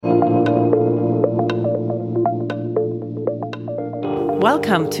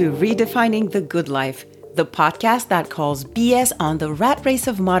Welcome to Redefining the Good Life, the podcast that calls BS on the rat race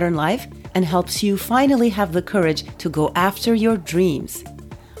of modern life and helps you finally have the courage to go after your dreams.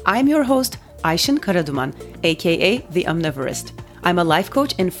 I'm your host, Ayşen Karaduman, aka The Omnivorist. I'm a life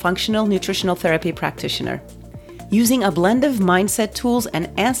coach and functional nutritional therapy practitioner. Using a blend of mindset tools and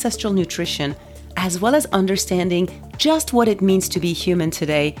ancestral nutrition, as well as understanding just what it means to be human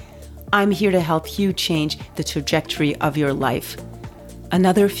today, I'm here to help you change the trajectory of your life.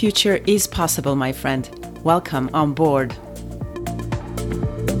 Another future is possible, my friend. Welcome on board.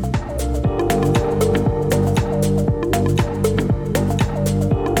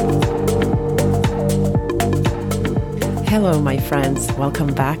 Hello, my friends.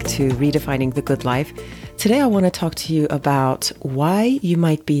 Welcome back to Redefining the Good Life. Today, I want to talk to you about why you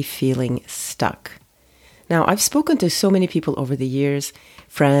might be feeling stuck. Now, I've spoken to so many people over the years,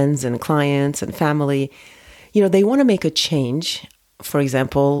 friends and clients and family. They want to make a change. For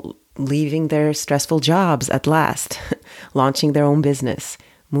example, leaving their stressful jobs at last, launching their own business,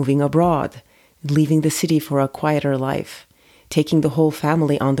 moving abroad, leaving the city for a quieter life, taking the whole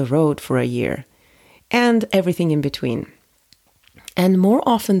family on the road for a year, and everything in between. And more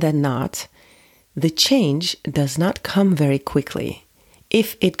often than not, the change does not come very quickly,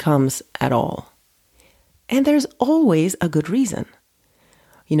 if it comes at all. And there's always a good reason.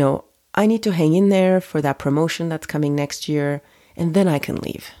 I need to hang in there for that promotion that's coming next year, and then I can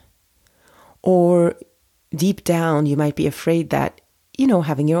leave. Or deep down, you might be afraid that,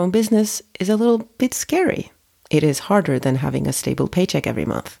 having your own business is a little bit scary. It is harder than having a stable paycheck every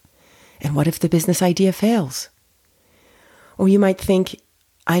month. And what if the business idea fails? Or you might think,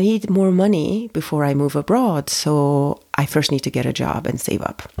 I need more money before I move abroad, so I first need to get a job and save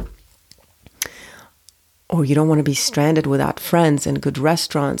up. Or you don't want to be stranded without friends and good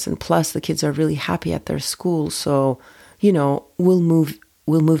restaurants, and plus the kids are really happy at their school, so we'll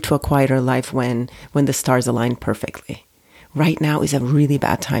move to a quieter life when the stars align perfectly. Right now is a really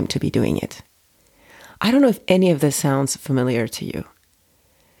bad time to be doing it. I don't know if any of this sounds familiar to you.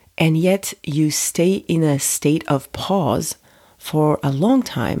 And yet you stay in a state of pause for a long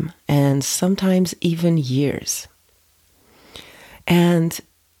time, and sometimes even years. And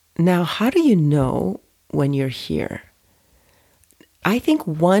now, how do you know when you're here? I think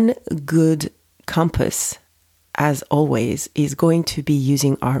one good compass, as always, is going to be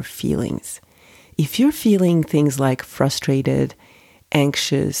using our feelings. If you're feeling things like frustrated,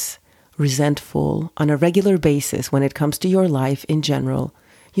 anxious, resentful on a regular basis when it comes to your life in general,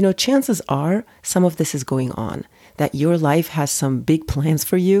 chances are some of this is going on, that your life has some big plans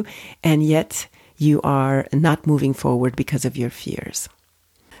for you, and yet you are not moving forward because of your fears.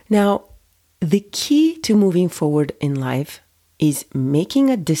 Now, the key to moving forward in life is making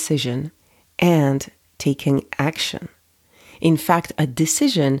a decision and taking action. In fact, a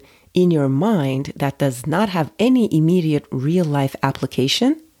decision in your mind that does not have any immediate real-life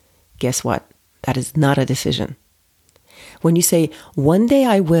application, guess what? That is not a decision. When you say, one day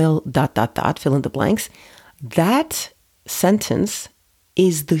I will, ... fill in the blanks, that sentence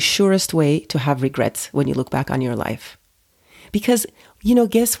is the surest way to have regrets when you look back on your life. Because,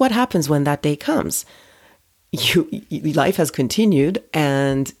 guess what happens when that day comes? Life has continued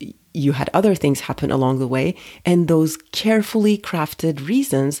and you had other things happen along the way, and those carefully crafted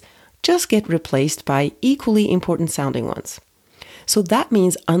reasons just get replaced by equally important sounding ones. So that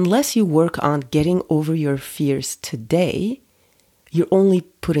means unless you work on getting over your fears today, you're only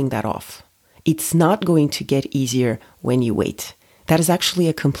putting that off. It's not going to get easier when you wait. That is actually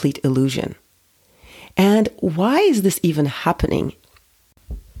a complete illusion. And why is this even happening?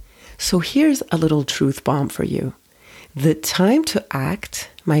 So here's a little truth bomb for you. The time to act,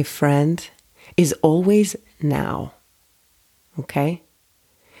 my friend, is always now. Okay?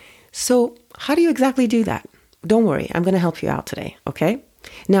 So how do you exactly do that? Don't worry, I'm going to help you out today, okay?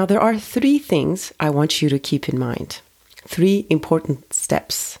 Now, there are 3 things I want you to keep in mind. 3 important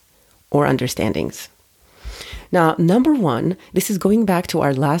steps or understandings. Now, number 1, this is going back to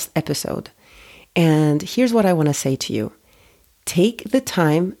our last episode. And here's what I want to say to you. Take the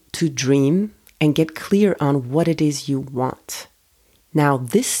time to dream and get clear on what it is you want. Now,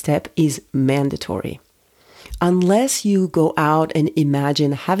 this step is mandatory. Unless you go out and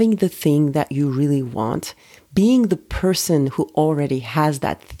imagine having the thing that you really want, being the person who already has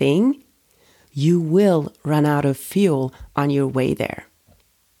that thing, you will run out of fuel on your way there.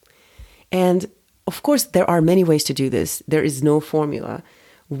 And of course, there are many ways to do this. There is no formula.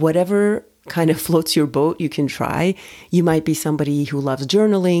 Whatever kind of floats your boat, you can try. You might be somebody who loves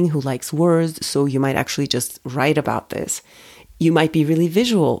journaling, who likes words, so you might actually just write about this. You might be really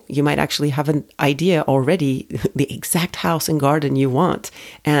visual. You might actually have an idea already, the exact house and garden you want.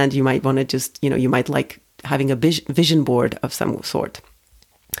 And you might want to just, you might like having a vision board of some sort.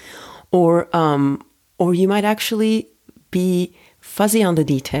 Or you might actually be fuzzy on the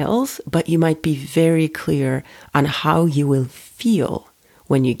details, but you might be very clear on how you will feel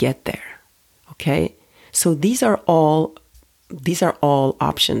when you get there. Okay? So these are all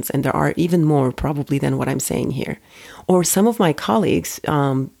options, and there are even more probably than what I'm saying here. Or some of my colleagues,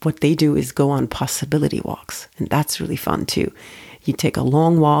 what they do is go on possibility walks, and that's really fun too. You take a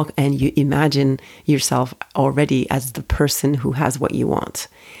long walk and you imagine yourself already as the person who has what you want.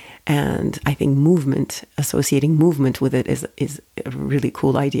 And I think associating movement with it is a really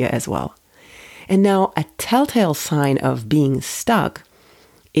cool idea as well. And now a telltale sign of being stuck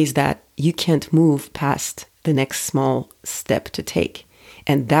is that you can't move past the next small step to take.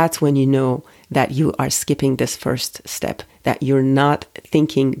 And that's when you know that you are skipping this first step, that you're not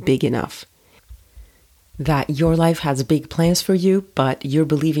thinking big enough, that your life has big plans for you, but you're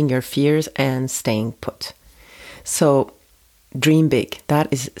believing your fears and staying put. So dream big. That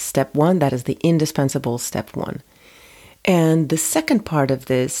is step one. That is the indispensable step one. And the second part of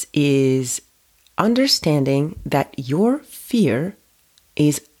this is understanding that your fear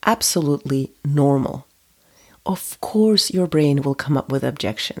is absolutely normal. Of course, your brain will come up with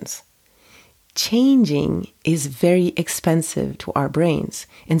objections. Changing is very expensive to our brains.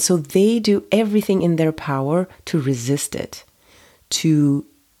 And so they do everything in their power to resist it,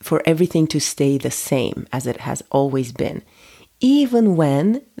 for everything to stay the same as it has always been, even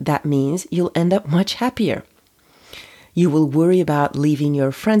when that means you'll end up much happier. You will worry about leaving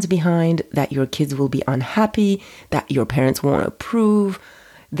your friends behind, that your kids will be unhappy, that your parents won't approve,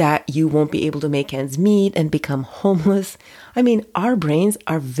 that you won't be able to make ends meet and become homeless. I mean, our brains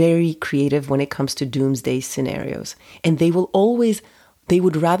are very creative when it comes to doomsday scenarios. And they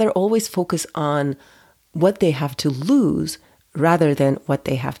would rather always focus on what they have to lose rather than what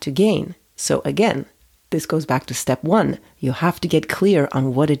they have to gain. So again, this goes back to step one. You have to get clear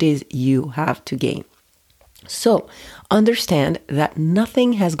on what it is you have to gain. So understand that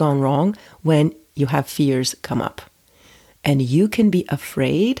nothing has gone wrong when you have fears come up. And you can be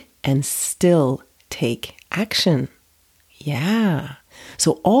afraid and still take action. Yeah.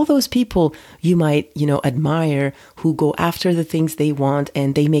 So all those people you might, admire who go after the things they want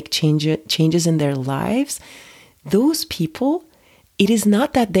and they make changes in their lives, those people, it is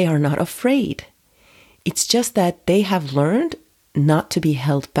not that they are not afraid. It's just that they have learned not to be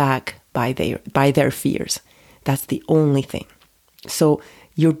held back by their fears. That's the only thing. So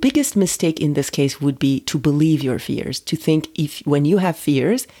your biggest mistake in this case would be to believe your fears, to think when you have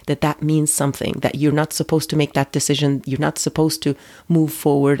fears that means something, that you're not supposed to make that decision, you're not supposed to move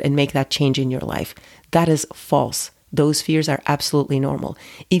forward and make that change in your life. That is false. Those fears are absolutely normal.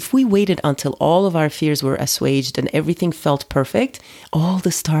 If we waited until all of our fears were assuaged and everything felt perfect, all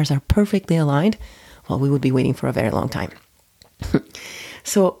the stars are perfectly aligned, well, we would be waiting for a very long time.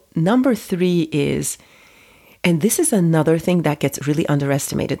 So number 3 is, and this is another thing that gets really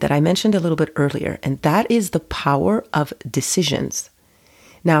underestimated that I mentioned a little bit earlier, and that is the power of decisions.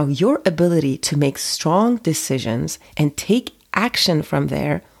 Now, your ability to make strong decisions and take action from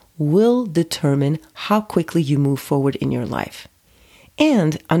there will determine how quickly you move forward in your life.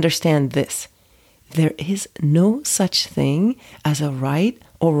 And understand this, there is no such thing as a right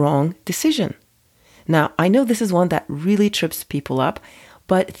or wrong decision. Now, I know this is one that really trips people up,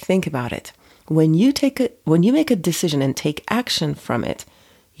 but think about it. When you make a decision and take action from it,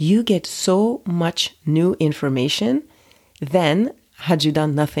 you get so much new information than had you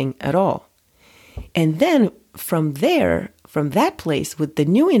done nothing at all. And then from that place with the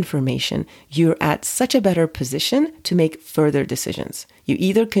new information, you're at such a better position to make further decisions. You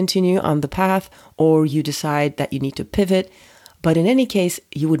either continue on the path or you decide that you need to pivot. But in any case,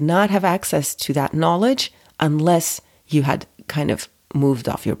 you would not have access to that knowledge unless you had kind of moved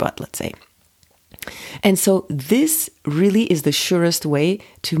off your butt, let's say. And so this really is the surest way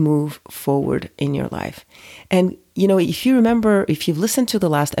to move forward in your life. And, if you remember, if you've listened to the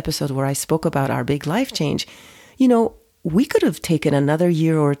last episode where I spoke about our big life change, we could have taken another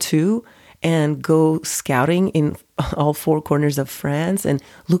year or two and go scouting in all 4 corners of France and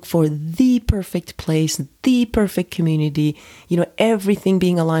look for the perfect place, the perfect community, everything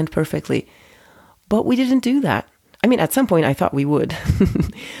being aligned perfectly. But we didn't do that. I mean, at some point I thought we would.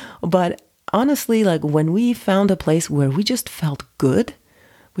 But honestly, when we found a place where we just felt good,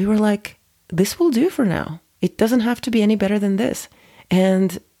 we were like, this will do for now. It doesn't have to be any better than this.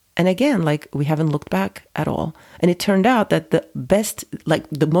 And And again, like, we haven't looked back at all. And it turned out that the best, like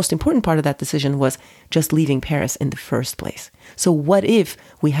the most important part of that decision was just leaving Paris in the first place. So what if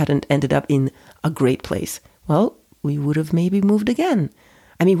we hadn't ended up in a great place? Well, we would have maybe moved again.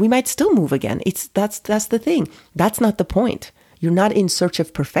 I mean, we might still move again. That's the thing. That's not the point. You're not in search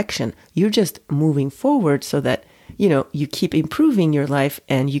of perfection. You're just moving forward so that, you keep improving your life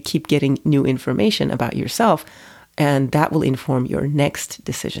and you keep getting new information about yourself. And that will inform your next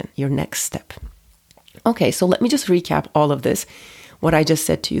decision, your next step. Okay, so let me just recap all of this. What I just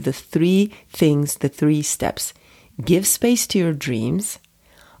said to you, the 3 things, the 3 steps. Give space to your dreams.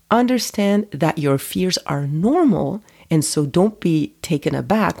 Understand that your fears are normal, and so don't be taken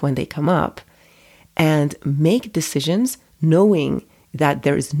aback when they come up. And make decisions knowing that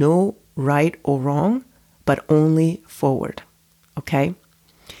there is no right or wrong, but only forward. Okay?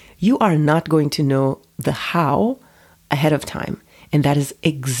 You are not going to know the how ahead of time. And that is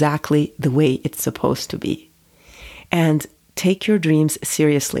exactly the way it's supposed to be. And take your dreams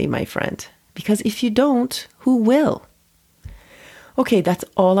seriously, my friend. Because if you don't, who will? Okay, that's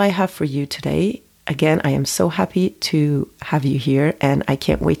all I have for you today. Again, I am so happy to have you here, and I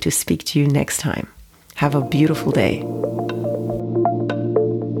can't wait to speak to you next time. Have a beautiful day.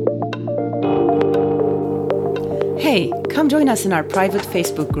 Hey, come join us in our private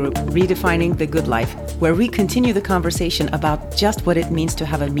Facebook group, Redefining the Good Life, where we continue the conversation about just what it means to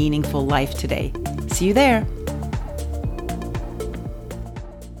have a meaningful life today. See you there.